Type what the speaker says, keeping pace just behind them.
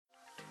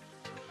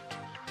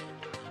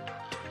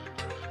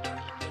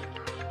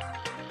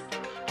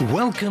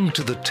Welcome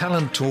to the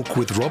Talent Talk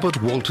with Robert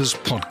Walters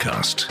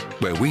podcast,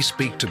 where we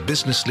speak to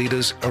business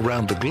leaders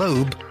around the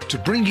globe to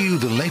bring you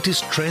the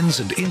latest trends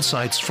and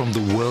insights from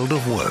the world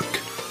of work.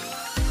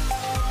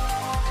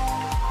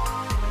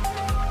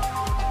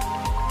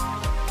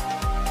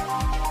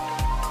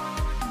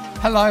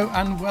 Hello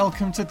and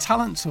welcome to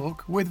Talent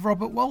Talk with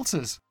Robert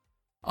Walters.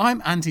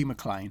 I'm Andy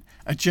McLean,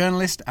 a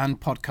journalist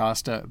and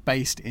podcaster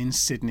based in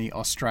Sydney,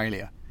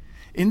 Australia.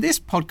 In this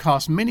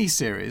podcast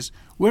mini-series,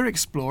 we're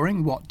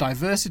exploring what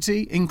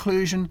diversity,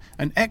 inclusion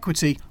and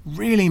equity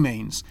really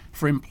means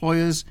for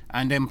employers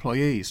and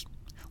employees.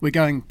 We're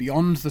going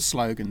beyond the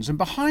slogans and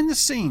behind the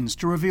scenes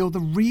to reveal the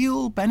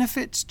real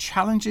benefits,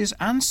 challenges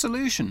and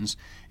solutions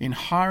in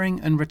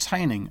hiring and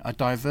retaining a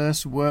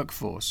diverse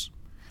workforce.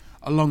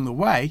 Along the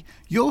way,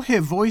 you'll hear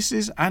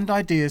voices and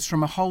ideas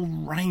from a whole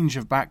range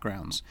of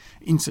backgrounds.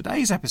 In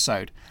today's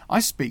episode,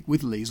 I speak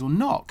with Liesl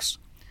Knox.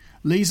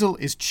 Liesl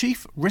is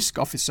Chief Risk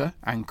Officer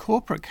and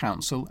Corporate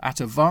Counsel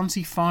at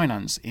Avanti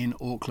Finance in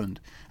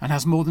Auckland and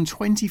has more than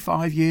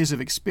 25 years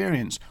of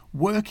experience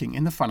working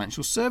in the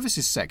financial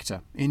services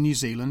sector in New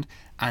Zealand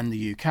and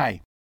the UK.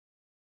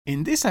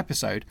 In this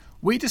episode,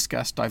 we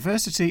discuss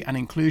diversity and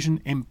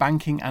inclusion in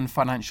banking and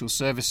financial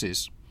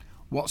services.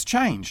 What's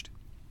changed?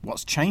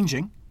 What's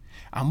changing?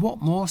 And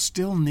what more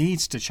still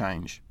needs to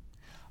change?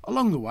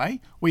 Along the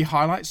way, we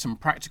highlight some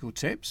practical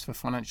tips for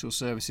financial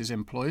services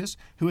employers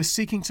who are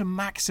seeking to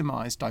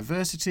maximise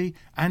diversity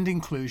and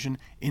inclusion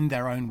in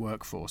their own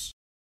workforce.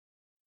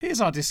 Here's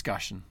our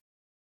discussion.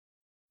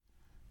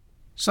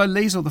 So,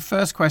 Liesl, the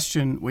first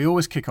question we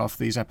always kick off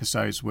these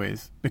episodes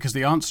with, because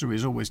the answer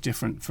is always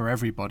different for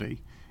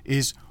everybody,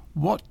 is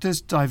what does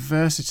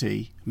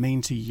diversity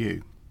mean to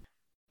you?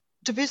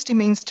 Diversity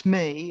means to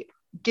me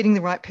getting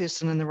the right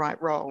person in the right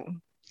role.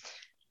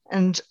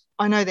 And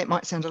I know that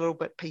might sound a little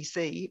bit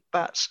PC,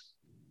 but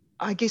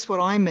I guess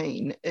what I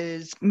mean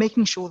is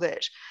making sure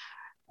that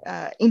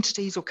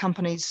entities or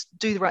companies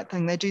do the right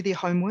thing. They do their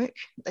homework.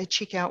 They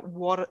check out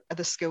what are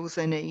the skills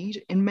they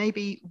need and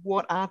maybe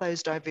what are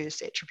those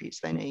diverse attributes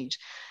they need.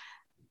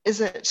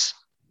 Is it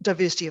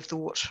diversity of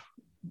thought,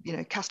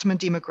 customer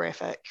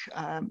demographic,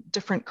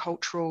 different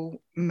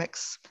cultural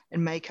mix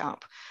and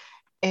makeup?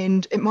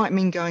 And it might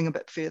mean going a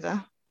bit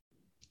further,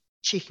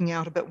 checking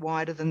out a bit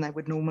wider than they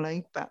would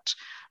normally, but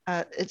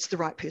it's the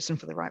right person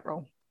for the right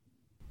role.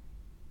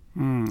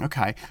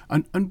 Okay.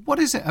 And what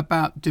is it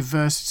about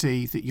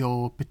diversity that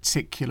you're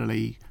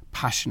particularly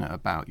passionate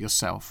about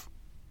yourself?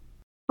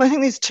 Well, I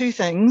think there's two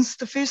things.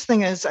 The first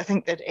thing is I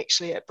think that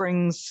actually it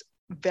brings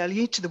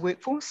value to the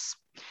workforce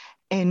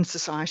and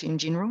society in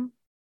general.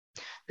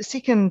 The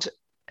second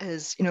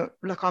is,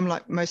 I'm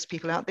like most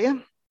people out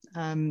there.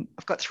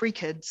 I've got 3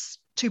 kids,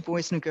 2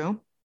 boys and a girl.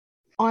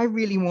 I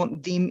really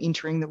want them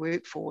entering the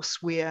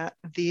workforce where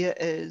there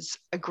is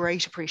a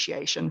great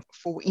appreciation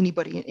for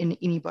anybody in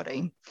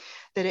anybody,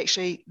 that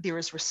actually there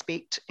is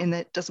respect and that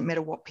it doesn't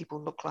matter what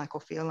people look like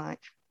or feel like.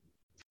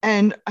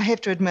 And I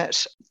have to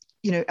admit,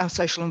 our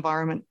social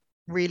environment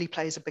really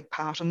plays a big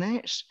part in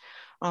that.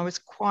 I was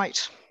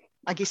quite,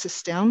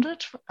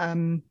 astounded,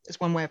 is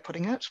one way of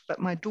putting it, but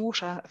my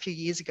daughter a few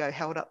years ago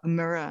held up the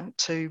mirror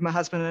to my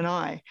husband and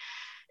I,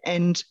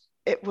 and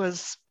it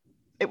was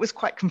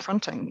quite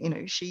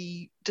confronting.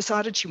 She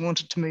decided she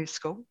wanted to move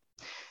school.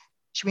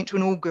 She went to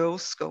an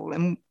all-girls school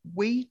and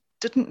we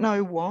didn't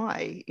know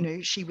why.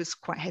 She was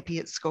quite happy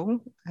at school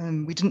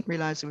and we didn't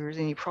realise there was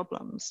any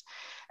problems.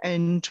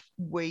 And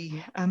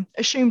we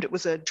assumed it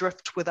was a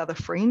drift with other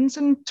friends,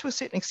 and to a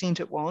certain extent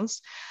it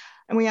was.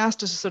 And we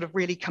asked her to sort of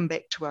really come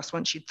back to us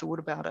once she'd thought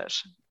about it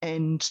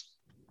and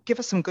give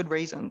us some good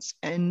reasons.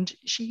 And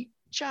she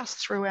just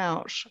threw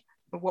out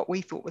what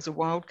we thought was a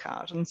wild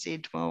card and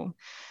said, well,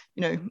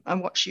 I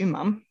watch you,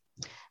 Mum.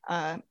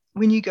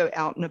 When you go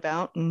out and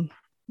about and,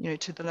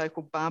 to the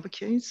local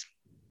barbecues,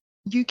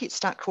 you get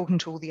stuck talking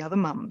to all the other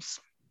mums.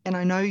 And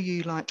I know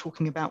you like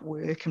talking about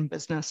work and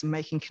business and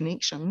making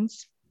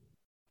connections.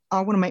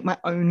 I want to make my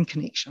own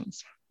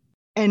connections.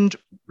 And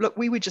look,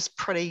 we were just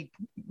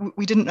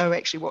we didn't know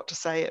actually what to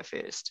say at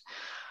first.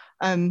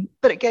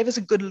 But it gave us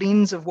a good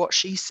lens of what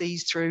she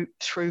sees through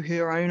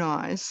her own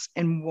eyes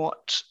and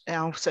what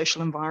our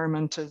social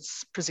environment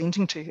is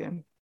presenting to her.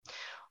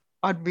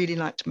 I'd really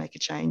like to make a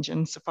change,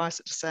 and suffice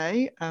it to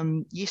say,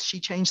 yes,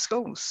 she changed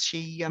schools.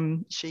 She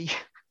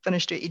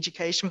finished her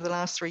education for the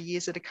last 3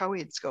 years at a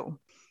co-ed school.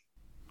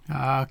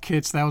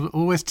 Kids, they'll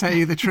always tell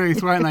you the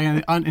truth, won't they,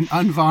 in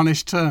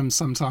unvarnished terms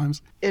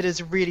sometimes. It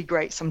is really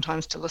great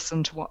sometimes to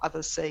listen to what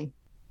others see.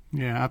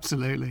 Yeah,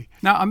 absolutely.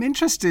 Now, I'm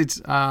interested,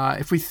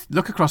 if we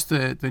look across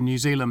the New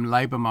Zealand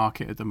labour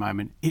market at the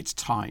moment, it's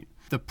tight.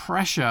 The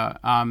pressure,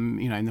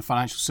 in the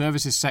financial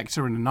services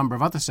sector and a number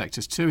of other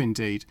sectors too,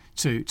 indeed,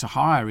 to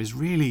hire is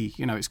really,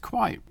 it's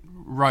quite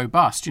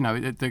robust.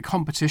 The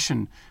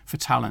competition for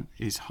talent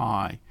is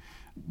high.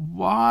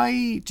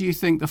 Why do you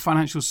think the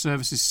financial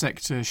services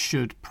sector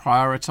should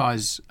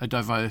prioritise a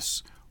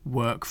diverse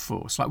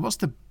workforce? What's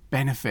the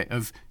benefit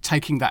of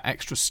taking that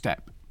extra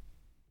step?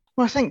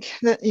 Well, I think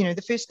that,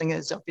 the first thing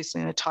is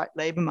obviously in a tight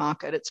labour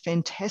market, it's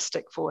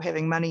fantastic for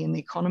having money in the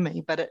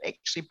economy, but it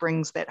actually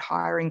brings that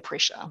hiring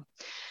pressure.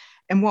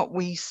 And what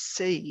we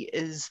see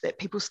is that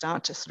people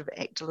start to sort of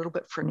act a little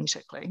bit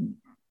frenetically.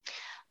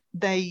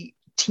 They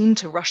tend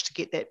to rush to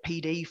get that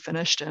PD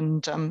finished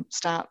and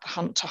start the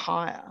hunt to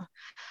hire.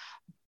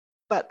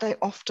 But they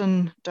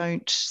often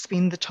don't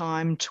spend the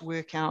time to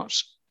work out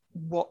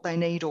what they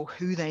need or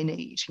who they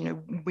need.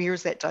 Where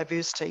is that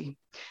diversity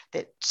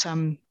that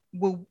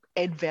will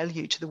add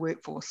value to the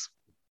workforce?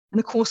 And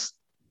of course,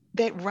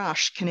 that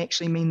rush can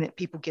actually mean that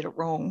people get it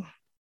wrong.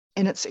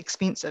 And it's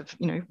expensive.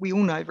 We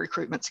all know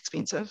recruitment's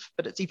expensive,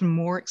 but it's even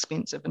more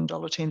expensive in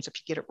dollar terms if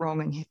you get it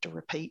wrong and you have to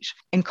repeat.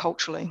 And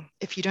culturally,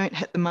 if you don't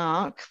hit the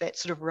mark, that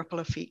sort of ripple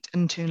effect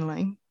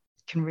internally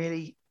can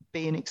really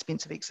be an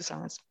expensive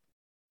exercise.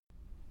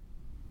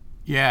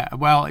 Yeah,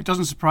 well, it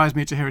doesn't surprise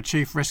me to hear a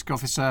chief risk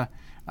officer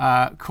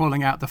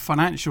calling out the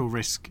financial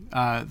risk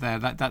there.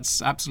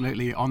 That's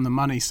absolutely on the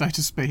money, so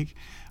to speak.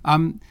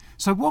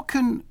 So what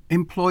can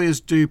employers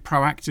do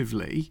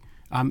proactively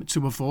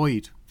to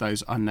avoid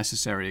those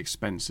unnecessary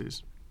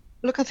expenses?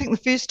 Look, I think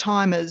the first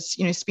time is,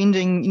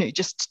 spending,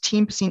 just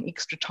 10%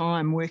 extra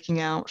time working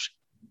out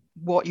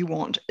what you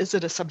want. Is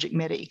it a subject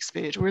matter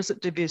expert or is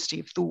it diversity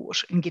of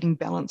thought and getting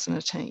balance in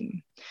a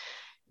team?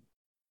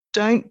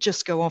 Don't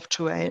just go off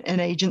to an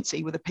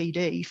agency with a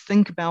PD.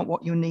 Think about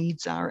what your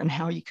needs are and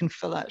how you can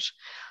fill it.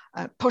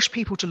 Push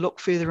people to look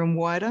further and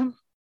wider.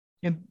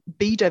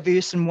 Be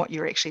diverse in what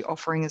you're actually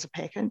offering as a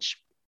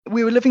package.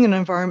 We're living in an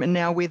environment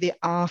now where there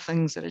are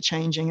things that are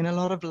changing, and a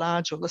lot of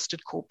large or listed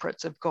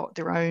corporates have got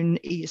their own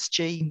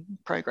ESG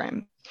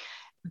program.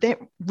 That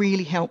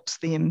really helps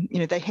them.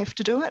 They have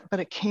to do it,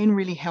 but it can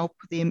really help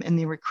them in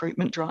their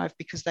recruitment drive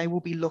because they will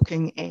be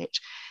looking at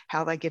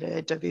how they get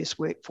a diverse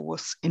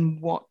workforce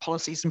and what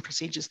policies and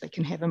procedures they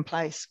can have in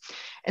place.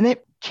 And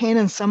that can,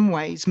 in some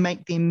ways,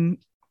 make them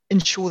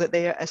ensure that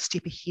they're a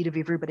step ahead of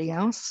everybody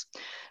else,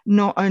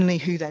 not only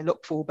who they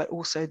look for, but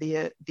also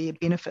their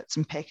benefits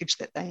and package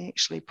that they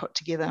actually put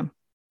together.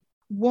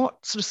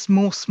 What sort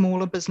of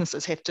smaller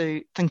businesses have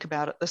to think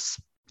about at this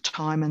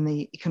time in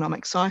the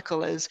economic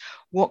cycle is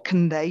what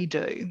can they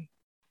do?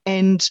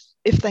 And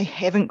if they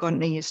haven't got an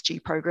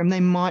ESG program,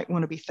 they might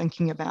want to be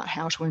thinking about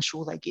how to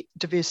ensure they get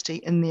diversity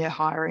in their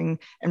hiring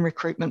and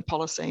recruitment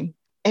policy.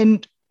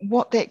 And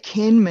what that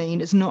can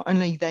mean is not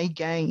only they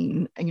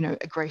gain,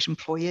 a great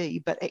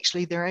employee, but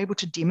actually they're able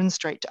to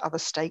demonstrate to other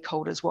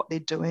stakeholders what they're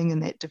doing in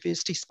that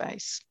diversity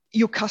space.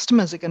 Your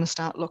customers are going to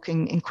start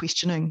looking and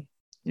questioning.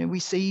 We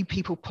see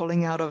people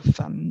pulling out of,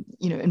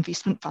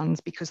 investment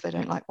funds because they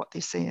don't like what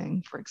they're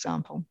seeing, for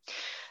example.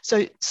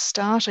 So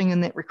starting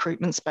in that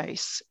recruitment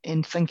space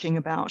and thinking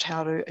about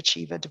how to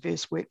achieve a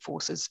diverse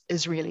workforce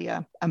is really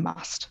a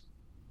must.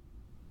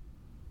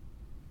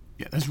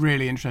 Yeah, that's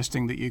really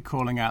interesting that you're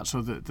calling out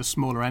sort of the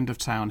smaller end of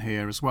town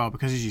here as well,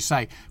 because as you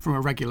say, from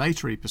a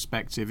regulatory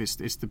perspective,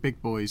 it's the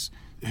big boys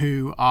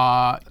who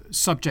are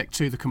subject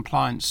to the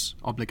compliance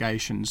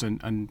obligations,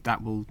 and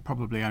that will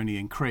probably only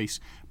increase.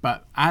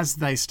 But as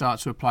they start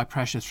to apply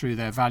pressure through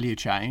their value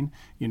chain,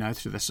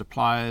 through their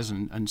suppliers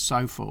and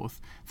so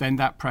forth, then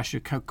that pressure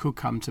could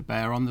come to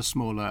bear on the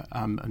smaller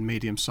and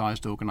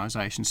medium-sized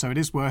organisations. So it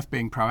is worth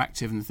being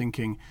proactive and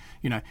thinking,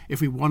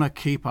 if we want to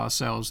keep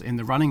ourselves in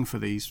the running for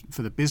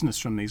the business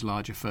from these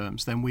larger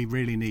firms, then we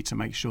really need to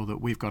make sure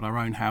that we've got our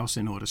own house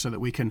in order so that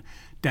we can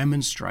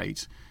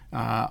demonstrate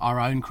our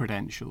own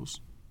credentials.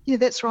 Yeah,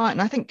 that's right.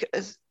 And I think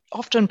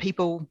often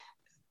people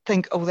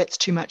think, oh, that's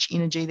too much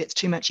energy, that's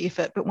too much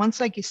effort. But once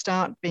they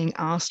start being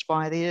asked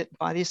by their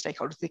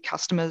stakeholders, their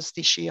customers,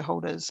 their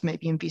shareholders,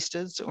 maybe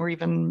investors, or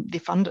even their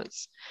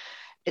funders,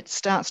 it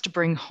starts to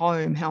bring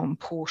home how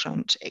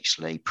important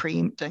actually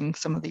preempting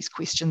some of these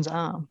questions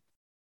are.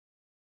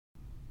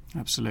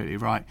 Absolutely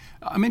right.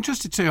 I'm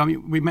interested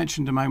too. We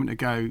mentioned a moment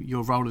ago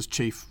your role as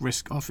Chief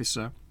Risk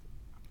Officer.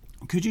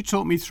 Could you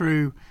talk me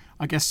through,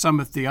 I guess, some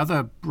of the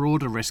other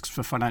broader risks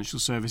for financial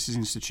services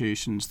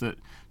institutions that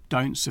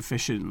don't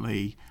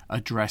sufficiently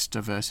address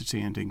diversity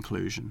and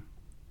inclusion?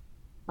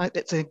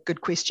 That's a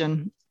good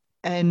question.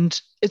 And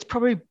it's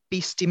probably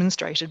best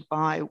demonstrated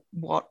by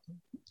what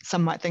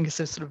some might think is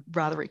a sort of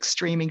rather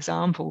extreme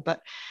example.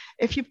 But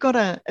if you've got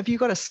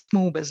a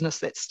small business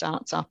that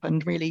starts up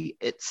and really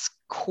its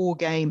core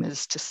game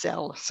is to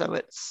sell, so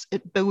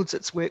it builds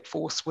its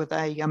workforce with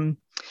a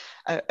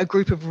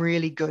group of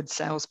really good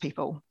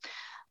salespeople,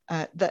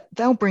 that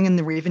they'll bring in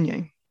the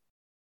revenue.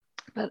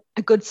 But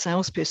a good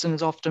salesperson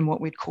is often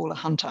what we'd call a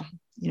hunter.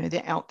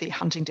 They're out there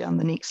hunting down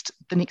the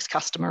next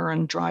customer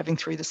and driving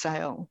through the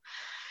sale.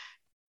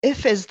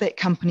 If, as that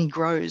company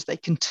grows, they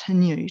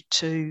continue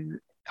to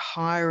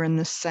hire in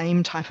the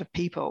same type of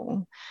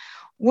people,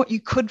 what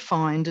you could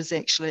find is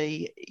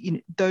actually,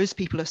 those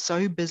people are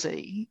so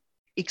busy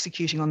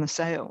executing on the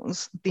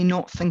sales, they're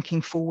not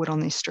thinking forward on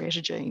their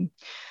strategy.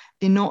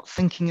 They're not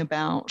thinking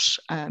about,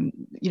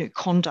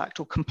 conduct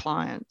or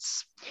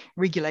compliance,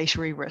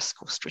 regulatory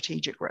risk or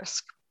strategic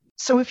risk.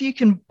 So if you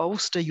can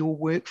bolster your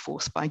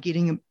workforce by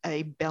getting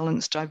a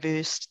balanced,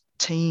 diverse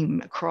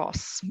team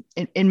across,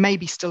 and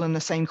maybe still in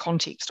the same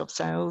context of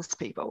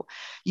salespeople,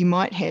 you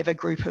might have a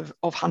group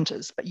of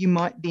hunters, but you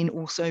might then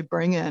also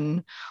bring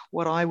in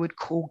what I would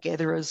call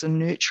gatherers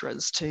and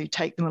nurturers to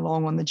take them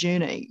along on the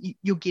journey.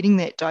 You're getting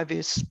that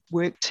diverse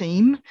work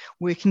team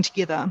working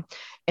together,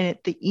 and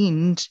at the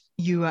end,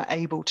 you are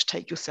able to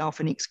take yourself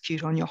and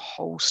execute on your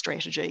whole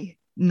strategy,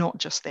 not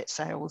just that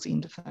sales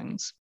end of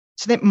things.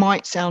 So that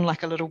might sound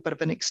like a little bit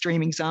of an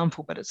extreme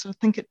example, but I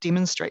think it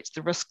demonstrates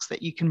the risks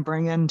that you can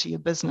bring into your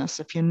business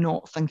if you're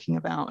not thinking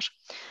about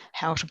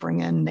how to bring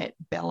in that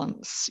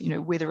balance,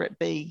 whether it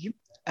be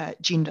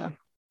gender,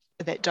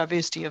 that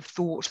diversity of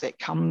thought that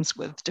comes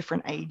with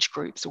different age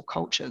groups or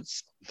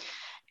cultures.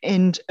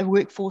 And a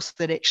workforce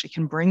that actually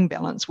can bring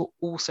balance will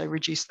also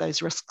reduce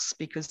those risks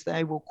because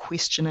they will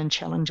question and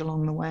challenge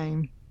along the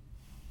way.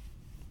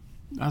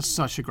 That's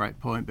such a great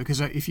point, because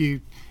if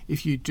you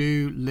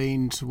do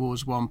lean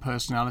towards one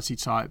personality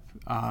type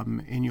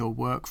in your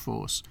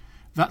workforce,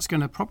 that's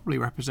going to probably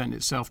represent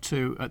itself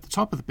too at the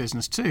top of the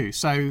business too.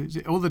 So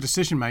all the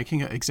decision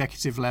making at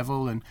executive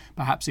level and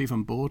perhaps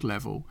even board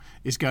level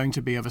is going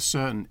to be of a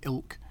certain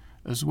ilk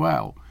as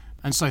well.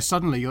 And so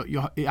suddenly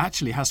it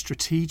actually has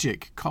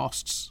strategic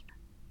costs.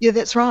 Yeah,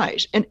 that's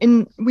right.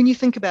 And when you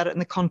think about it in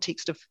the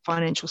context of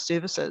financial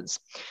services,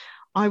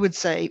 I would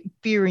say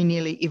very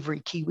nearly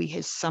every Kiwi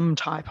has some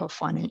type of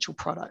financial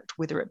product,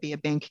 whether it be a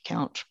bank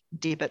account,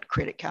 debit,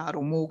 credit card,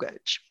 or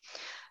mortgage.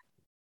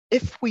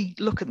 If we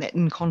look at that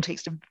in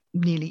context of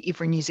nearly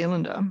every New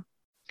Zealander,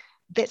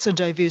 that's a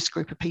diverse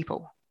group of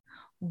people.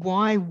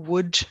 Why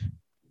would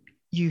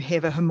you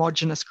have a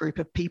homogenous group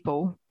of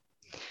people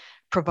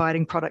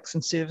providing products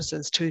and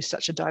services to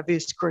such a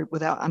diverse group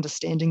without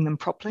understanding them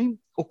properly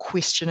or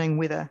questioning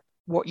whether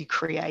what you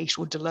create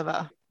or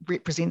deliver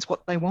represents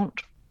what they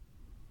want?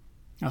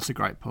 That's a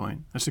great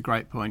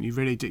point. You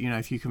really do,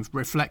 if you can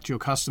reflect your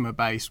customer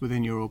base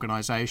within your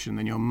organisation,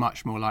 then you're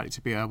much more likely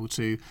to be able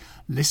to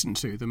listen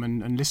to them.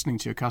 And listening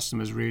to your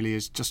customers really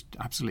is just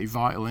absolutely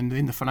vital. And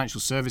in the financial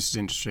services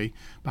industry,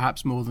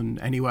 perhaps more than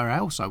anywhere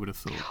else, I would have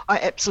thought.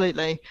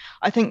 Absolutely.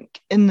 I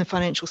think in the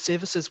financial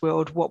services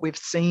world, what we've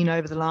seen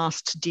over the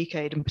last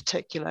decade in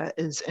particular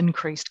is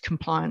increased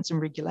compliance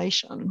and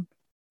regulation.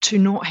 To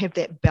not have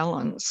that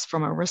balance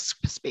from a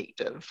risk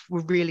perspective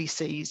really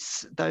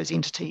sees those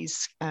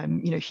entities,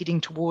 heading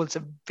towards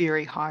a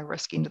very high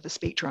risk end of the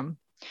spectrum.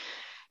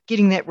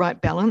 Getting that right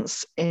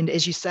balance, and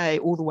as you say,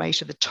 all the way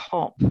to the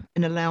top,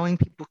 and allowing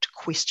people to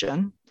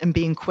question and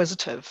be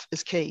inquisitive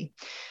is key.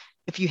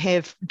 If you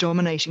have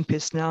dominating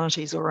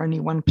personalities or only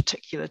one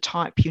particular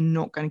type, you're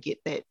not going to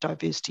get that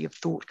diversity of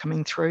thought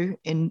coming through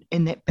and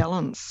that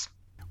balance.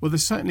 Well,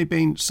 there's certainly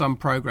been some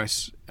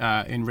progress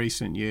in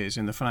recent years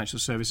in the financial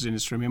services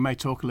industry. We may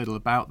talk a little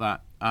about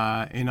that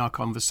in our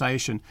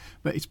conversation,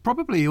 but it's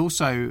probably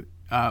also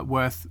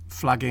worth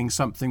flagging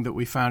something that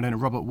we found in a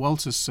Robert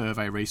Walters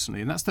survey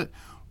recently, and that's that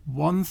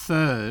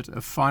 1/3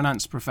 of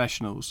finance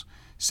professionals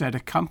said a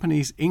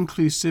company's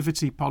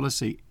inclusivity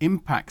policy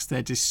impacts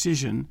their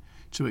decision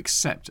to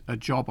accept a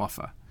job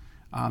offer.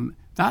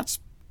 That's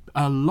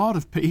a lot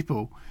of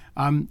people.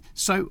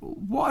 So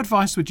what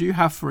advice would you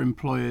have for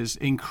employers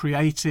in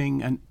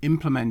creating and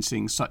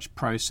implementing such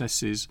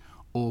processes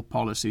or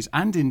policies,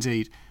 and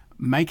indeed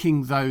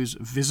making those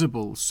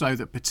visible so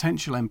that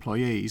potential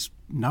employees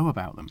know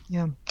about them?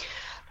 Yeah.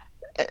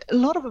 A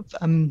lot of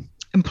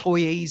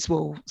employees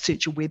will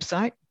search your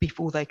website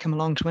before they come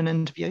along to an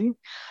interview.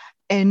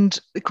 And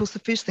of course, the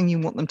first thing you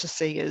want them to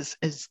see is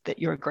that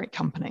you're a great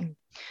company.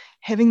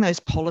 Having those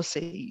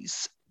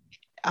policies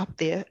up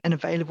there and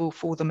available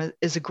for them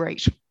is a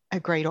great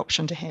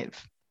option to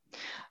have.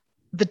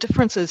 The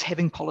difference is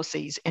having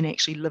policies and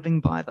actually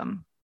living by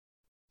them.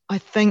 I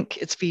think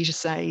it's fair to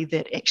say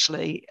that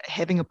actually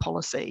having a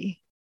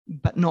policy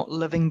but not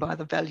living by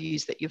the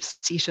values that you've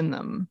set in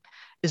them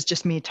is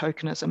just mere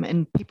tokenism,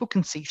 and people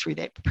can see through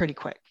that pretty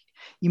quick.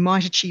 You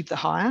might achieve the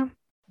hire,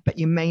 but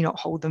you may not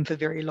hold them for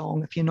very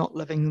long if you're not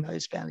living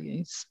those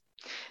values.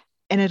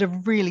 And at a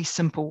really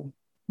simple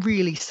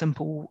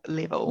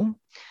level,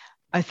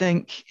 I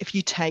think if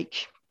you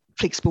take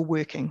flexible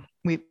working,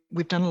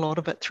 we've done a lot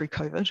of it through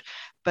COVID,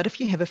 but if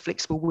you have a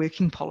flexible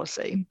working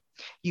policy,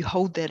 you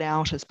hold that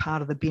out as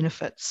part of the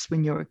benefits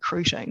when you're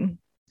recruiting,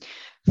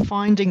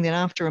 finding that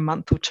after a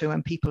month or two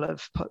and people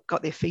have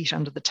got their feet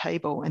under the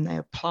table and they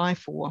apply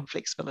for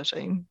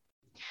flexibility,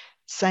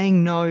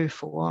 saying no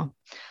for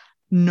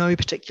no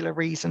particular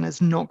reason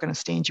is not going to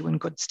stand you in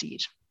good stead.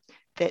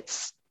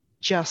 That's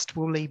just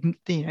will leave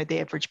the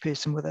average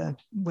person with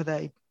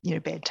a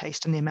bad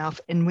taste in their mouth.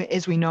 And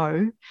as we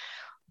know,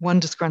 one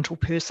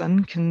disgruntled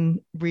person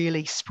can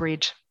really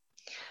spread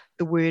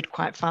the word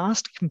quite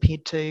fast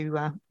compared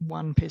to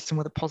one person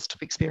with a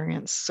positive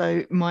experience.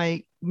 So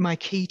my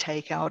key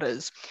takeout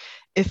is,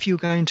 if you're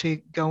going to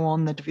go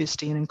on the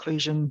diversity and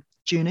inclusion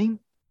journey,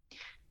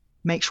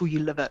 make sure you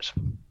live it.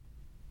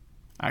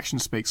 Action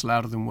speaks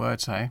louder than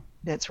words, hey?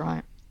 That's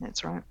right.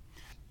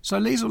 So,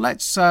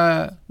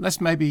 Liesl,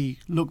 let's maybe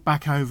look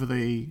back over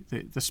the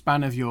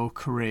span of your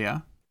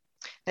career.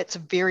 That's a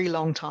very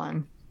long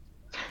time.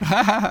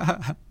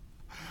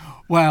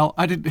 Well,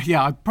 I did.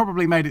 Yeah, I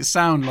probably made it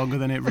sound longer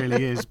than it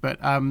really is, but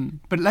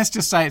let's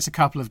just say it's a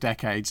couple of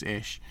decades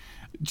ish.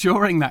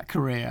 During that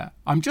career,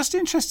 I'm just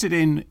interested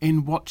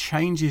in what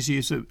changes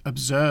you've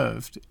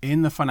observed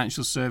in the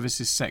financial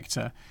services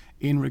sector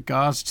in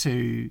regards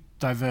to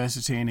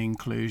diversity and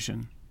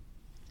inclusion.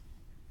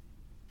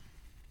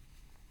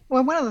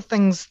 Well, one of the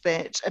things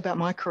about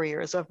my career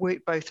is I've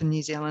worked both in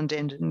New Zealand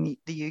and in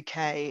the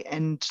UK.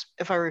 And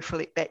if I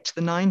reflect back to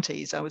the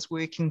 90s, I was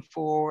working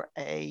for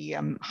a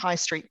high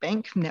street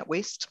bank,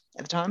 NatWest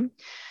at the time.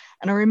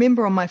 And I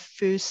remember on my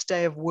first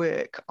day of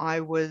work, I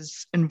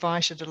was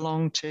invited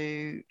along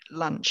to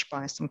lunch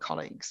by some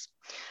colleagues.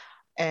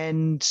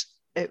 And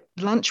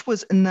lunch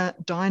was in the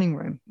dining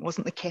room. It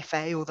wasn't the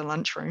cafe or the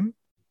lunchroom.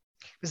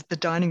 It was the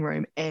dining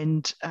room,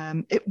 and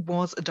it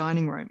was a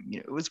dining room.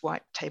 It was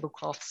white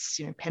tablecloths,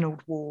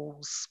 panelled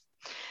walls,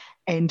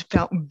 and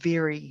felt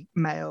very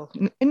male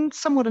and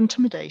somewhat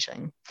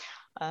intimidating.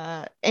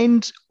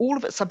 And all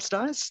of it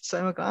subsidised,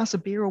 so a glass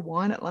of beer or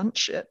wine at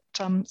lunch,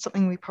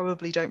 something we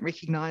probably don't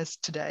recognise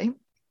today.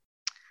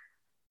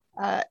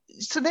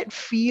 So that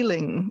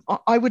feeling,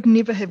 I would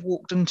never have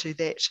walked into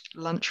that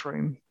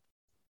lunchroom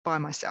by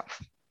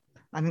myself.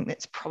 I think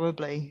that's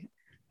probably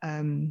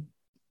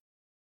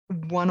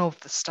one of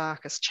the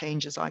starkest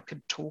changes I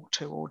could talk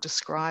to or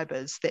describe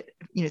as that,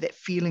 that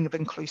feeling of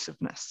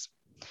inclusiveness.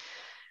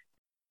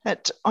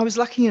 But I was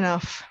lucky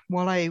enough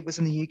while I was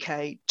in the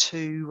UK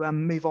to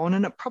move on,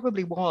 and it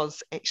probably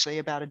was actually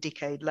about a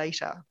decade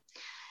later.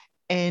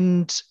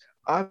 And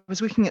I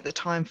was working at the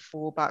time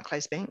for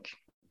Barclays Bank.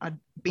 I'd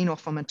been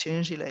off on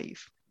maternity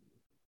leave.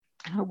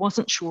 And I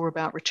wasn't sure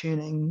about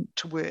returning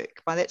to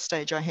work. By that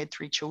stage, I had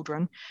 3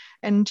 children.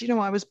 And,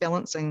 I was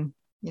balancing,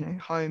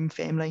 home,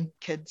 family,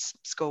 kids,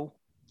 school,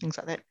 things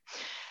like that.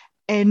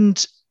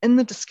 And in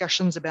the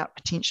discussions about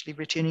potentially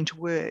returning to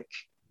work,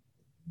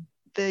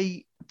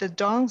 the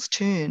dials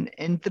turn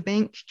and the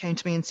bank came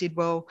to me and said,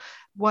 well,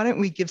 why don't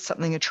we give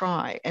something a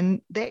try?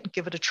 And that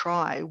give it a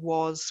try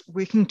was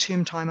working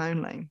term time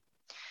only.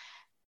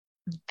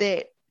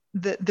 That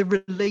the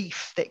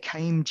relief that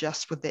came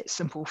just with that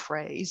simple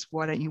phrase,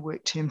 why don't you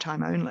work term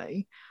time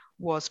only,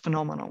 was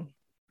phenomenal.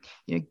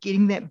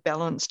 Getting that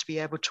balance to be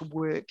able to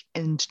work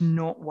and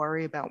not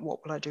worry about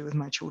what will I do with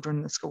my children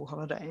in the school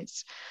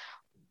holidays.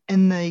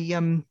 In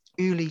the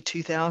early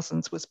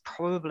 2000s was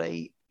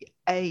probably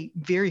A,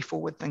 very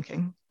forward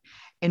thinking,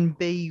 and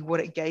B, what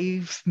it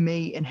gave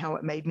me and how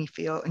it made me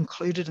feel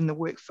included in the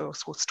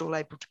workforce while still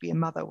able to be a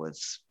mother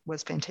was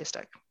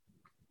fantastic.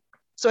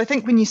 So I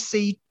think when you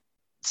see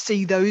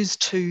those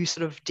two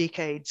sort of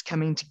decades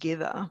coming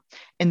together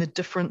and the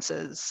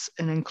differences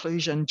in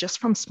inclusion just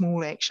from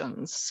small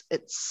actions,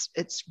 it's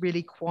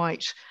really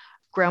quite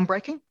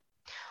groundbreaking.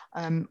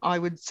 I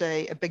would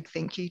say a big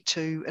thank you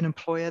to an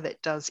employer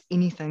that does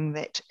anything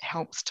that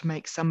helps to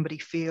make somebody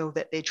feel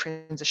that their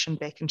transition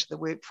back into the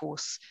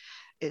workforce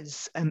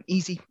is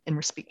easy and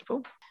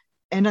respectable.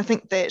 And I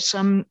think that,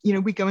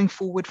 we're going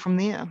forward from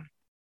there.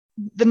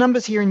 The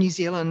numbers here in New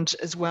Zealand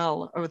as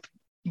well are with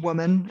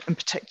women in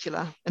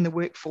particular in the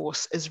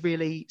workforce is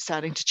really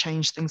starting to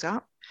change things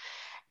up.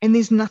 And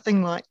there's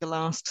nothing like the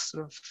last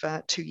sort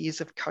of 2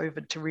 years of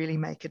COVID to really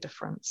make a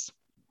difference.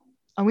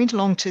 I went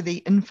along to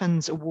the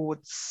INFINZ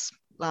Awards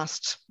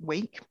last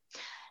week,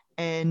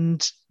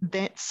 and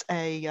that's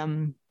a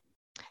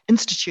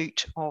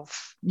institute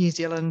of New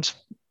Zealand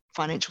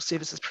financial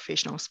services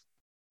professionals.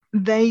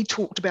 They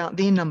talked about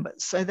their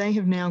numbers. So they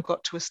have now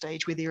got to a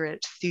stage where they're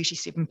at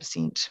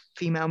 37%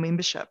 female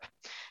membership.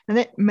 And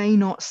that may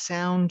not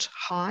sound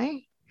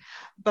high,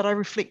 but I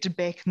reflected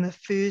back in the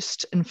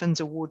first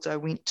INFINZ Awards I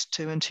went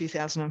to in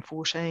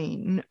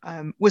 2014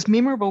 was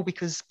memorable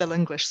because Bill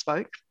English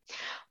spoke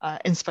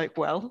and spoke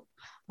well.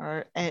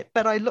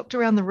 But I looked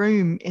around the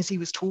room as he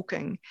was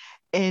talking,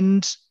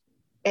 and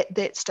at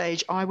that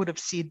stage, I would have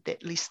said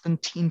that less than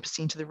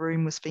 10% of the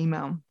room was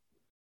female.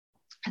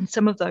 And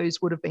some of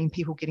those would have been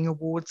people getting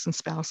awards and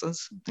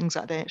spouses, things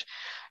like that.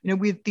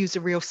 There's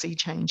a real sea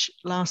change.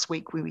 Last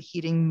week, we were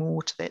heading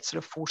more to that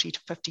sort of 40 to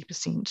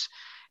 50%.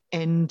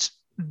 And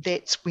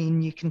that's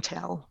when you can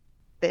tell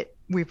that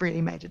we've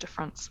really made a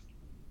difference.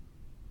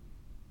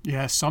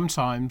 Yeah,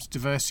 sometimes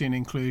diversity and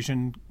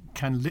inclusion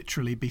can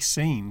literally be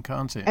seen,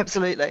 can't it?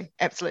 Absolutely,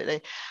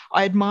 absolutely.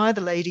 I admire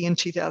the lady in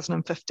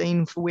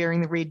 2015 for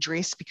wearing the red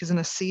dress because in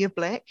a sea of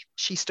black,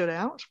 she stood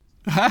out.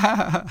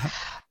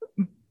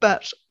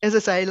 But as I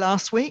say,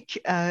 last week,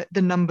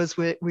 the numbers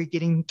were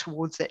getting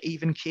towards that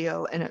even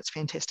keel, and it's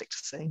fantastic to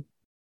see.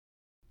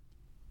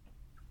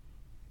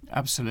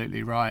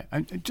 Absolutely right.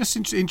 I'm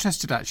just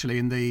interested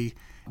actually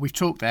we've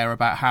talked there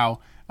about how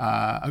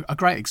a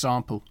great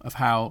example of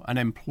how an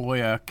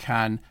employer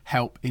can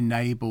help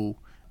enable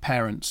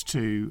parents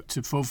to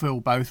fulfill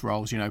both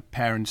roles,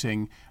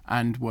 parenting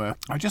and work.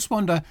 I just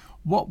wonder,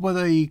 what were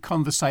the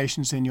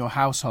conversations in your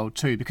household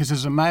too? Because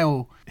as a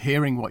male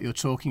hearing what you're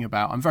talking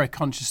about, I'm very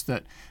conscious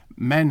that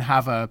men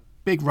have a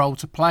big role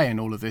to play in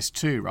all of this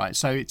too, right?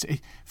 So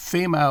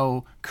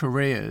female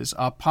careers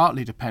are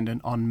partly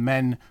dependent on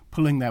men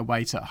pulling their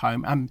weight at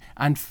home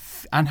and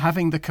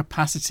having the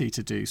capacity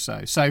to do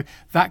so. So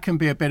that can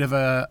be a bit of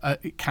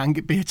it can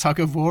be a tug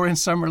of war in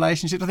some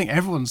relationships. I think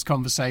everyone's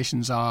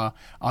conversations are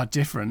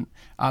different.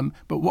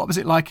 But what was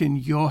it like in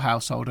your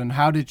household, and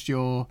how did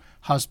your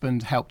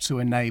husband help to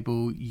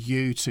enable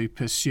you to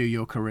pursue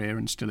your career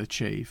and still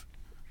achieve?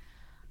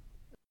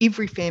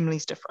 Every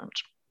family's different.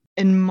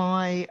 In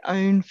my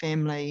own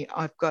family,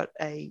 I've got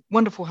a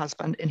wonderful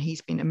husband and he's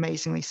been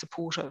amazingly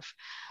supportive.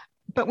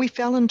 But we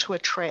fell into a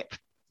trap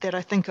that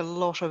I think a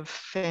lot of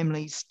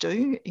families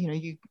do. You know,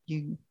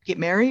 you get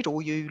married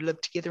or you live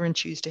together and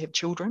choose to have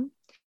children.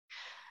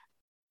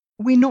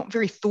 We're not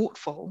very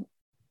thoughtful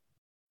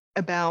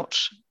about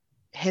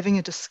having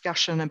a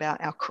discussion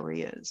about our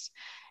careers.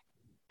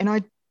 And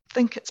I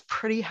think it's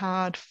pretty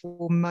hard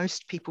for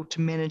most people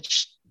to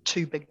manage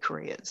two big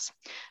careers.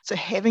 So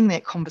having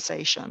that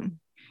conversation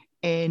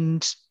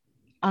and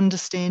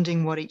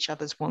understanding what each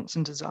other's wants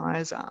and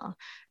desires are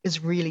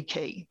is really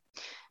key.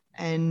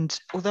 And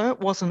although it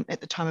wasn't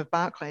at the time of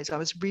Barclays, I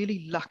was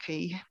really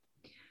lucky.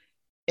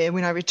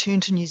 When I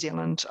returned to New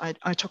Zealand,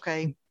 I took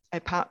a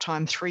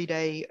part-time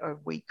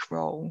 3-day-a-week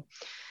role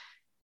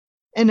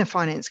in a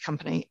finance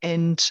company.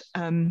 And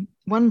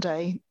one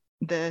day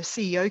the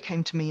CEO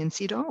came to me and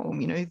said, "Oh,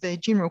 you know, the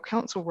general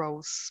counsel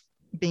role's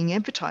being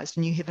advertised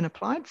and you haven't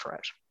applied for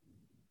it."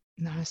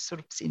 And I sort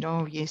of said,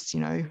 "Oh, yes,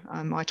 you know,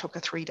 I took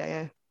a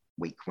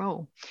 3-day-a-week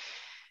role."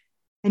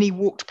 And he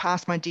walked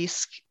past my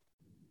desk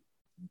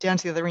down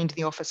to the other end of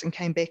the office and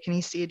came back and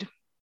he said,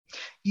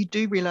 "You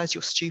do realize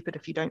you're stupid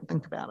if you don't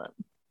think about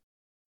it.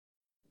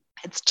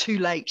 It's too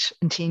late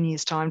in 10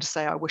 years' time to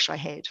say, I wish I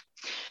had."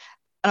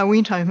 And I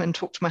went home and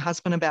talked to my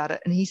husband about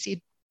it and he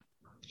said,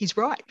 "He's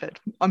right, but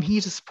I'm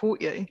here to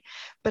support you."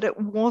 But it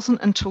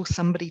wasn't until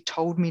somebody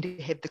told me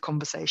to have the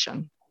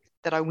conversation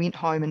that I went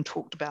home and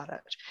talked about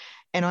it.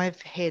 And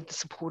I've had the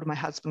support of my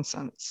husband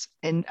since.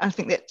 And I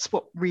think that's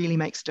what really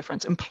makes a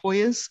difference.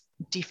 Employers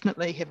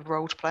definitely have a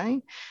role to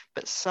play,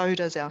 but so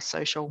does our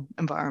social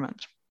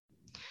environment.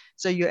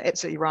 So you're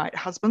absolutely right.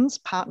 Husbands,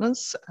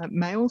 partners,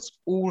 males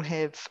all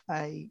have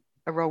a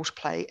role to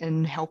play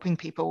in helping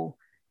people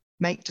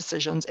make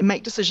decisions and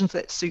make decisions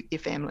that suit their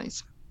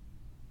families.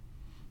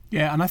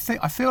 Yeah, and I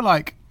feel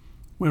like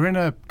we're in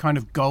a kind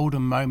of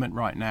golden moment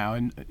right now.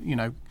 And, you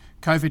know,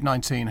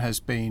 COVID-19 has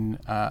been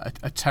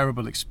a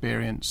terrible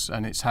experience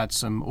and it's had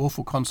some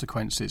awful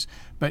consequences.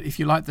 But if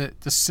you like,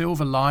 the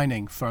silver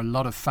lining for a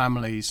lot of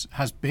families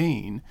has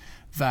been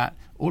that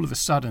all of a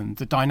sudden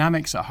the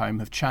dynamics at home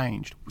have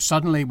changed.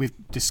 Suddenly we've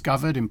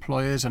discovered,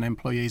 employers and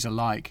employees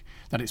alike,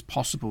 that it's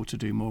possible to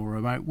do more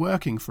remote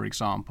working, for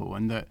example,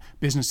 and that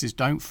businesses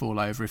don't fall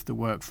over if the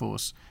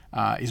workforce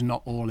is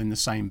not all in the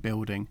same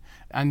building.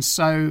 And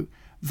so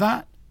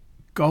that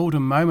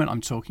golden moment I'm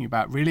talking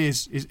about really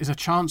is a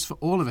chance for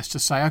all of us to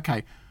say,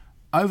 okay,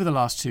 over the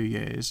last 2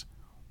 years,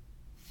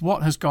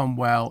 what has gone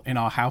well in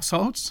our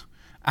households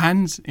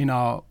and in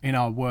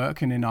our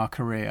work and in our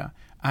career,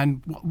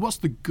 and what's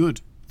the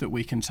good that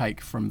we can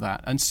take from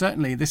that? And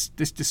certainly this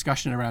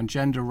discussion around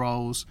gender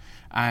roles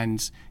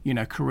and, you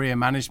know, career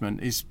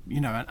management is,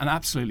 you know, an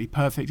absolutely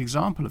perfect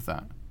example of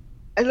that.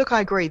 Look,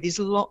 I agree. There's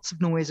lots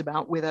of noise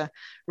about whether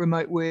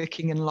remote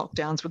working and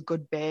lockdowns were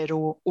good, bad,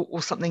 or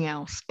something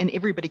else, and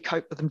everybody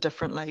coped with them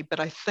differently.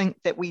 But I think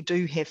that we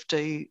do have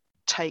to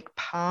take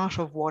part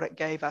of what it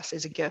gave us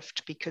as a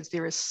gift, because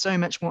there is so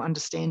much more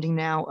understanding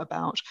now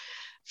about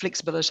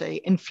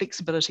flexibility and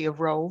flexibility of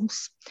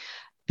roles,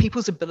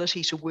 people's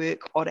ability to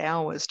work odd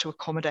hours to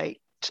accommodate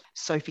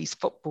Sophie's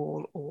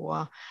football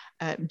or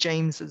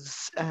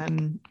James's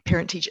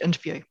parent-teacher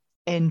interview,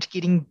 and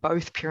getting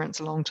both parents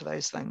along to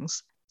those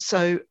things.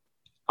 So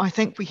I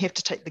think we have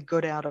to take the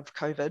good out of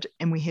COVID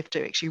and we have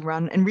to actually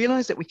run and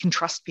realize that we can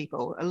trust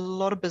people. A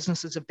lot of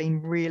businesses have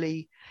been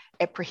really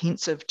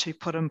apprehensive to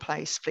put in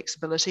place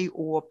flexibility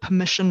or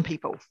permission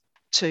people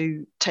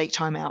to take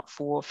time out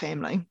for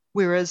family.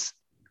 Whereas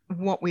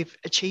what we've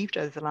achieved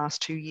over the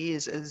last 2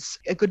 years is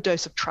a good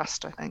dose of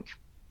trust, I think.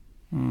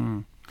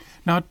 Now,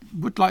 I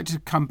would like to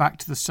come back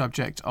to the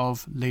subject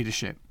of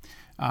leadership.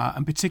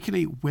 And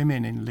particularly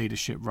women in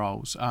leadership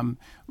roles.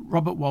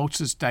 Robert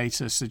Walters'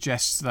 data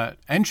suggests that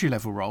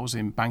entry-level roles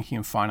in banking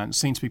and finance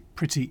seem to be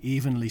pretty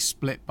evenly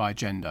split by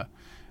gender.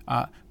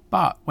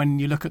 But when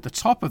you look at the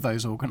top of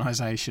those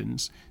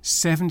organisations,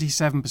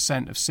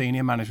 77% of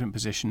senior management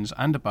positions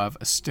and above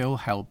are still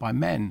held by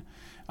men.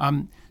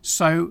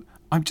 So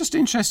I'm just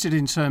interested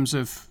in terms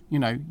of, you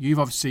know, you've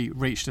obviously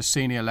reached a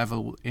senior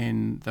level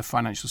in the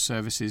financial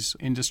services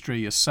industry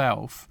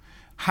yourself.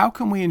 How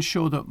can we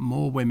ensure that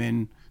more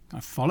women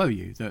follow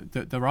you,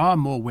 that there are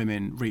more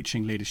women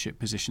reaching leadership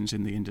positions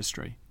in the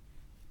industry?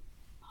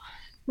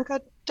 Look, I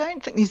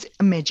don't think there's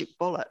a magic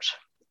bullet.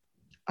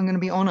 I'm going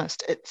to be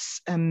honest.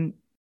 It's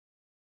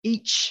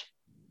each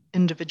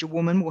individual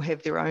woman will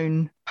have their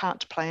own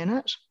part to play in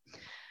it.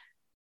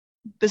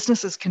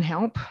 Businesses can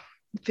help.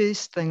 The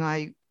first thing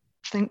I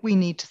think we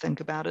need to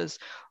think about is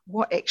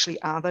what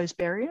actually are those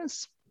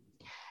barriers?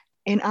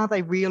 And are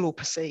they real or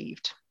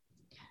perceived?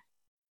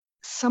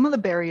 Some of the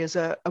barriers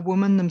are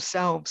women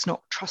themselves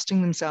not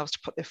trusting themselves to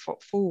put their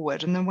foot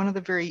forward. And then one of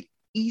the very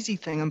easy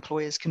thing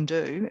employers can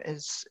do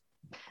is,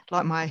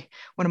 like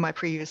one of my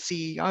previous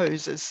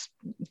CEOs, is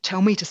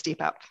tell me to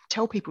step up,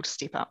 tell people to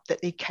step up,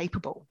 that they're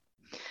capable,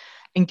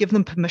 and give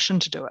them permission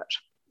to do it.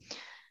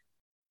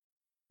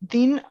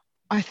 Then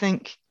I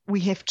think we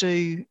have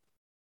to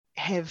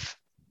have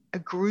a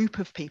group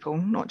of people,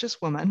 not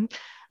just women,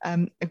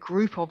 a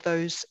group of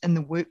those in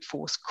the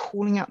workforce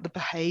calling out the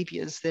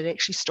behaviours that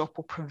actually stop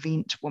or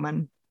prevent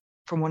women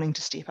from wanting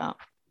to step up.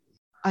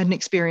 I had an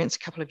experience a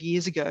couple of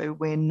years ago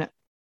when,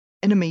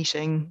 in a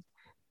meeting,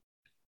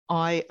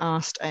 I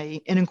asked an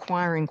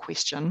inquiring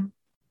question.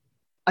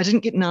 I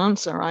didn't get an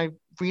answer. I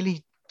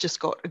really just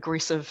got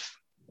aggressive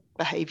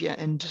behaviour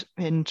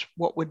and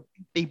what would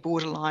be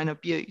borderline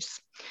abuse.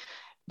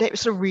 That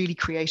sort of really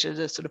created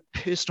a sort of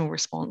personal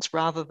response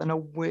rather than a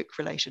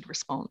work-related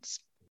response.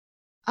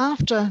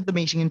 After the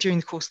meeting and during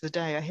the course of the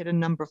day, I had a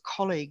number of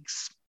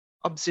colleagues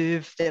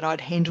observe that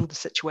I'd handled the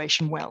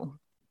situation well.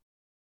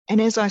 And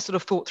as I sort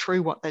of thought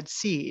through what they'd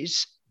said,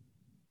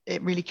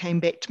 it really came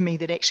back to me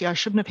that actually I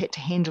shouldn't have had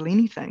to handle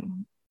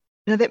anything.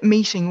 Now, that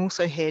meeting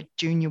also had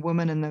junior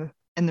women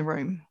in the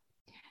room.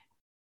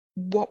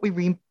 What we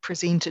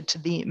represented to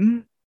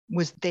them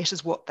was that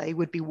is what they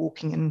would be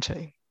walking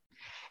into,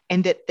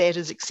 and that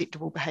is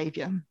acceptable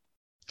behaviour.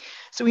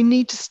 So we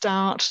need to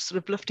start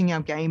sort of lifting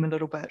our game a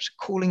little bit,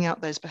 calling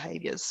out those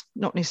behaviours,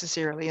 not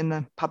necessarily in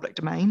the public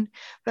domain,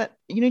 but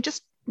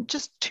just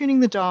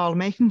turning the dial,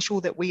 making sure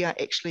that we are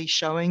actually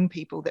showing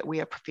people that we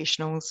are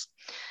professionals,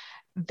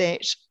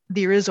 that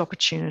there is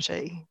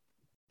opportunity,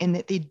 and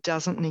that there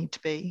doesn't need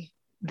to be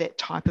that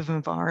type of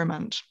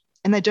environment.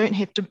 And they don't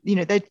have to,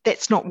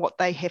 that's not what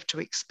they have to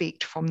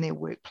expect from their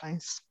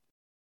workplace.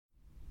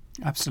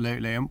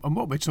 Absolutely. And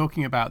what we're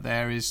talking about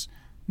there is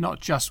not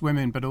just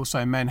women, but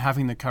also men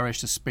having the courage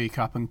to speak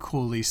up and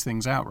call these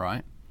things out,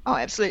 right? Oh,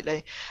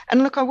 absolutely.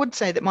 And look, I would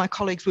say that my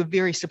colleagues were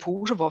very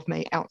supportive of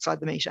me outside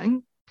the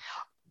meeting.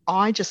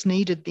 I just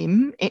needed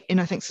them, and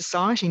I think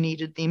society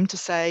needed them to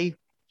say,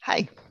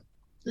 hey,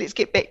 let's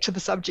get back to the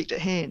subject at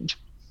hand.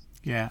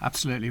 Yeah,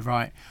 absolutely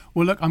right.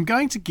 Well, look, I'm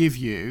going to give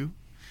you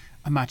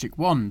a magic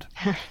wand,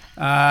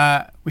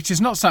 which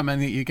is not something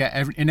that you get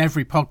in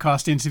every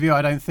podcast interview,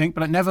 I don't think.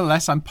 But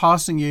nevertheless, I'm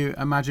passing you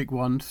a magic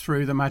wand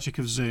through the magic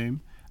of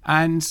Zoom.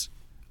 And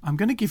I'm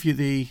going to give you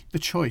the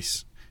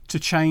choice to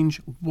change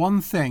one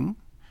thing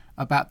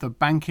about the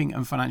banking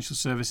and financial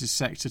services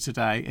sector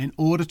today in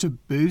order to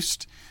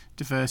boost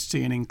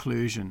diversity and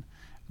inclusion.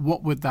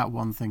 What would that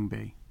one thing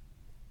be?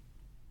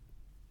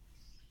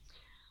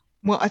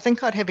 Well, I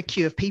think I'd have a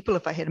queue of people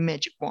if I had a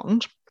magic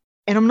wand,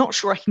 and I'm not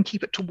sure I can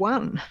keep it to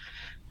one.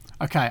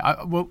 Okay,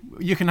 well,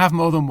 you can have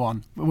more than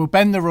one. We'll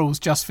bend the rules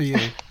just for you.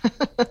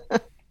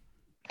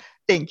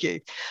 Thank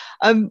you.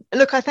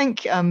 Look, I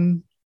think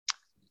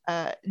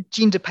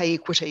gender pay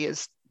equity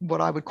is what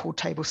I would call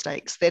table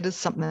stakes. That is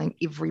something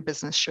every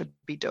business should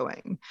be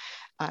doing.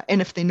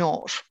 And if they're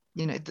not,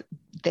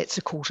 that's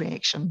a call to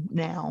action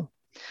now.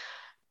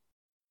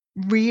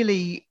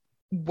 Really,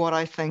 what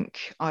I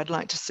think I'd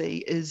like to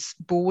see is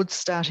boards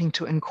starting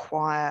to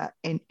inquire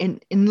and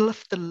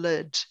lift the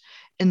lid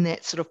in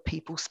that sort of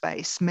people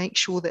space, make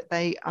sure that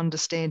they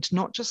understand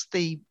not just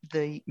the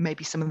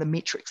maybe some of the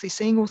metrics they're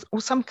seeing,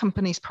 or some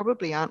companies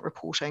probably aren't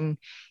reporting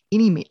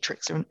any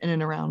metrics in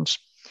and around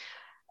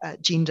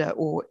gender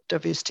or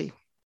diversity.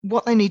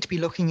 What they need to be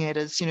looking at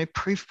is,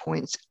 proof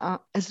points.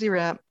 Is there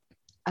a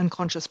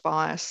unconscious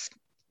bias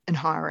in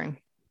hiring?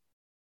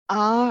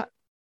 Are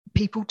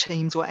people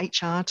teams or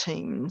HR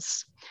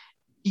teams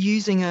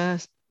using a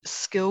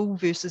skill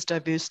versus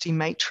diversity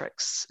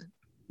matrix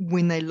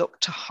when they look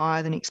to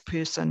hire the next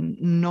person,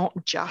 not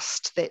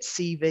just that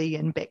CV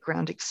and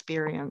background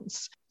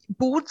experience?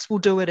 Boards will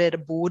do it at a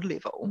board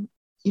level.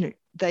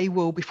 They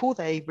will, before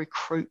they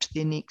recruit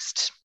their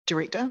next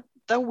director,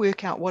 they'll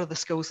work out what are the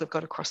skills they've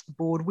got across the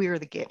board, where are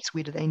the gaps,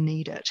 where do they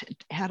need it,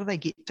 how do they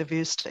get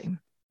diversity?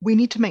 We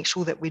need to make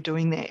sure that we're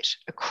doing that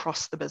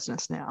across the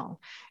business now.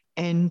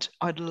 And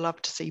I'd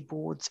love to see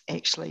boards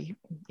actually,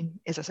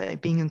 as I say,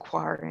 being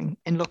inquiring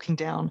and looking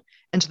down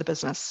into the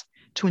business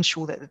to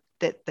ensure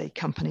that the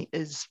company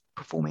is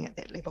performing at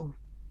that level.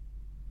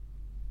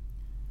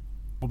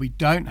 Well, we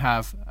don't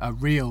have a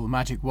real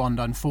magic wand,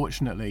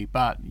 unfortunately,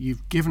 but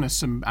you've given us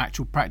some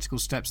actual practical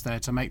steps there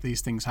to make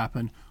these things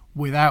happen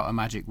without a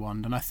magic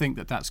wand, and I think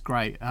that that's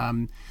great.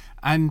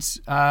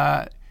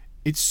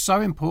 It's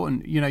so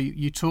important.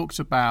 You talked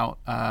about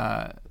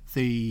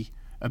the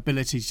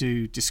ability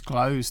to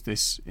disclose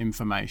this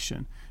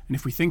information, and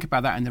if we think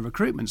about that in the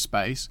recruitment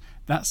space,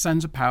 that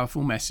sends a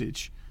powerful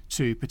message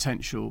to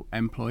potential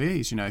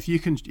employees. If you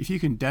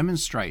can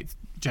demonstrate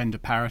gender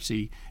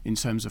parity in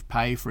terms of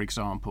pay, for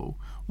example,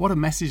 what a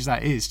message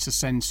that is to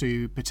send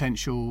to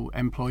potential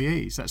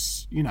employees.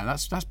 That's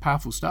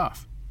powerful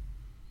stuff.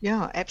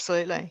 Yeah,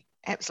 absolutely.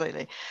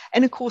 Absolutely.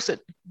 And of course,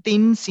 it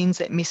then sends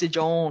that message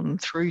on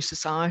through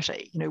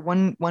society.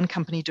 One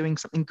company doing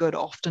something good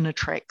often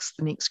attracts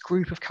the next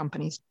group of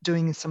companies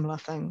doing a similar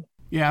thing.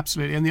 Yeah,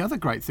 absolutely. And the other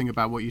great thing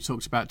about what you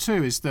talked about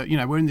too is that,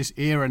 we're in this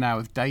era now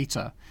of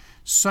data.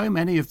 So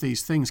many of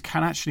these things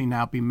can actually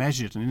now be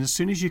measured. And as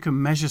soon as you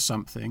can measure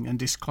something and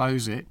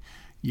disclose it,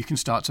 you can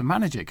start to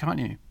manage it, can't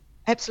you?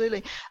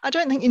 Absolutely. I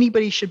don't think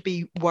anybody should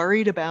be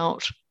worried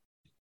about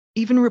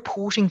even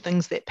reporting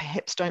things that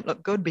perhaps don't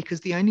look good, because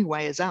the only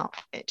way is up.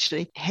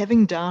 Actually,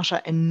 having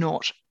data and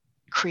not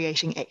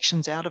creating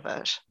actions out of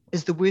it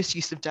is the worst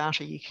use of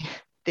data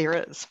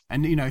there is.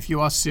 And, if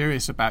you are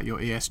serious about your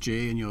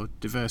ESG and your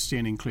diversity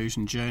and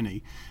inclusion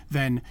journey,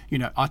 then,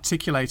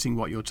 articulating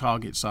what your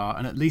targets are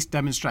and at least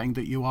demonstrating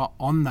that you are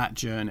on that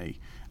journey,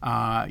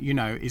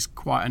 is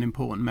quite an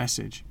important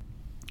message.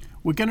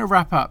 We're going to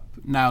wrap up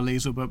now,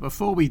 Liesl, but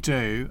before we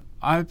do,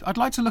 I'd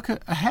like to look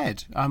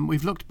ahead.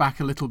 We've looked back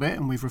a little bit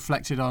and we've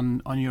reflected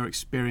on your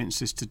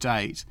experiences to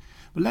date.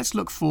 But let's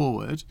look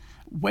forward.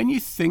 When you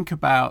think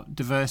about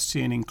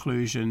diversity and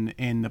inclusion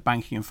in the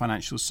banking and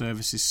financial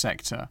services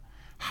sector,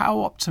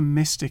 how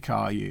optimistic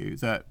are you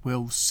that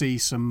we'll see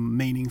some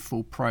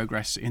meaningful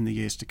progress in the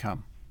years to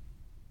come?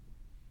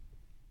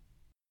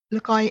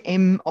 Look, I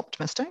am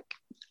optimistic.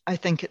 I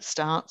think it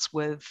starts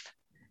with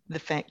the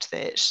fact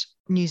that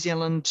New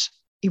Zealand,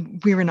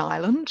 we're an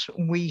island.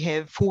 We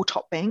have 4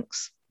 top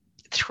banks,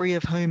 3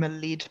 of whom are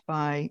led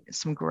by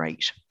some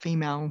great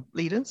female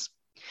leaders.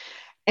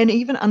 And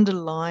even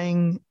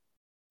underlying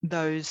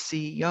those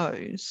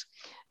CEOs,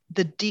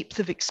 the depth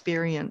of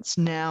experience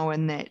now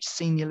in that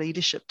senior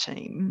leadership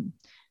team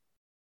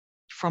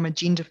from a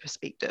gender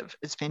perspective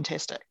is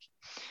fantastic.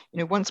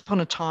 Once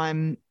upon a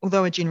time,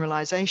 although a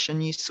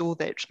generalization, you saw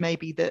that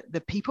maybe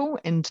the people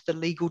and the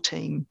legal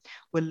team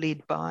were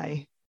led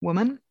by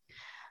women.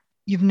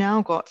 You've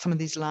now got some of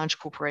these large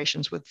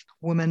corporations with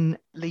women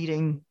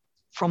leading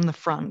from the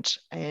front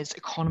as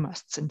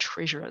economists and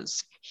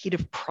treasurers, head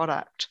of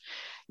product.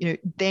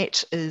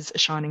 That is a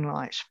shining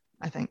light,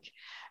 I think.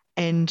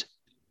 And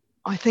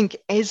I think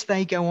as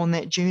they go on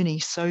that journey,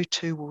 so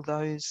too will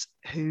those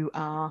who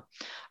are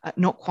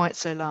not quite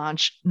so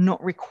large,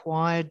 not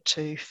required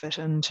to fit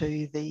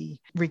into the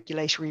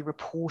regulatory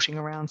reporting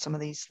around some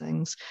of these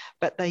things,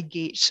 but they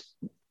get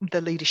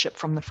the leadership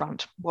from the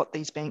front, what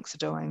these banks are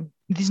doing.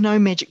 There's no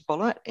magic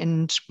bullet,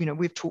 and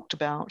we've talked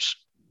about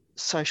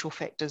social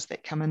factors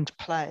that come into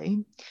play.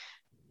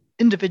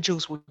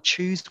 Individuals will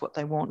choose what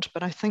they want,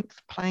 but I think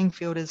the playing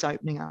field is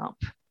opening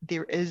up.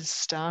 There is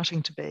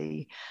starting to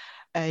be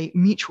a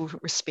mutual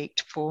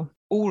respect for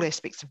all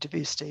aspects of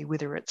diversity,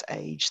 whether it's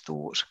age,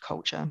 thought,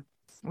 culture,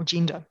 or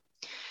gender.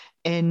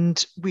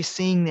 And we're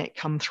seeing that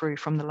come through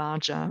from the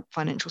larger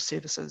financial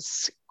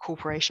services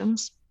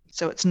corporations.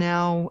 So it's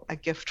now a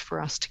gift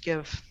for us to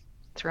give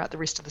throughout the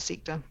rest of the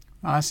sector.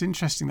 That's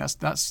interesting.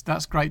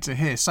 That's great to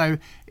hear. So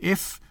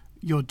if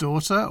your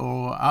daughter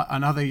or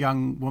another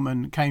young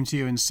woman came to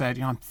you and said,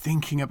 I'm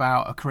thinking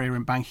about a career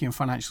in banking and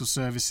financial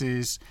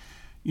services,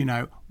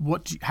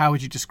 how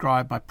would you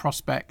describe my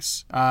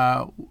prospects?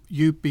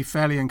 You'd be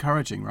fairly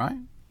encouraging, right?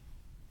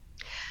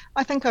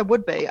 I think I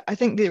would be. I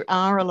think there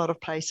are a lot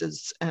of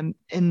places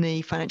in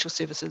the financial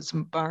services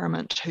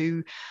environment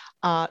who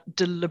are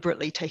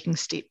deliberately taking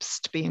steps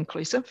to be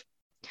inclusive.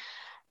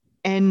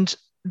 And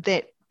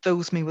that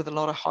fills me with a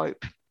lot of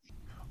hope.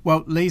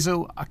 Well,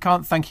 Liesl, I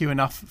can't thank you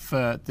enough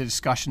for the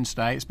discussion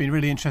today. It's been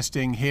really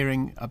interesting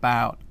hearing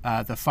about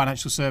the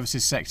financial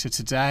services sector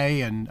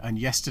today and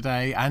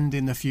yesterday and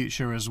in the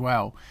future as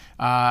well.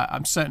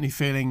 I'm certainly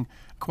feeling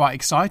quite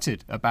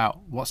excited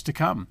about what's to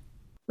come.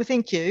 Well,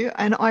 thank you.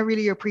 And I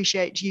really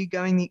appreciate you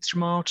going the extra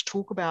mile to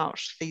talk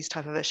about these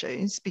type of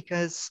issues,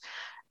 because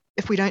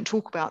if we don't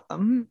talk about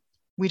them,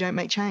 we don't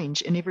make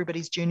change, and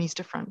everybody's journey is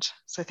different.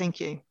 So thank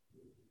you.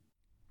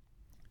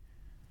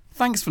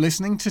 Thanks for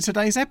listening to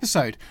today's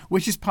episode,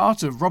 which is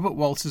part of Robert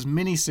Walters'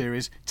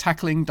 mini-series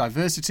tackling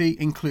diversity,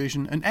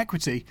 inclusion and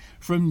equity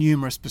from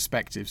numerous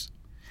perspectives.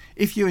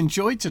 If you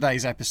enjoyed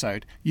today's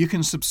episode, you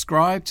can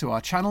subscribe to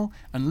our channel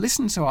and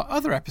listen to our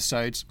other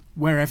episodes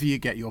wherever you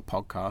get your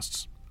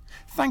podcasts.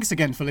 Thanks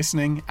again for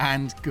listening,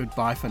 and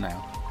goodbye for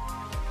now.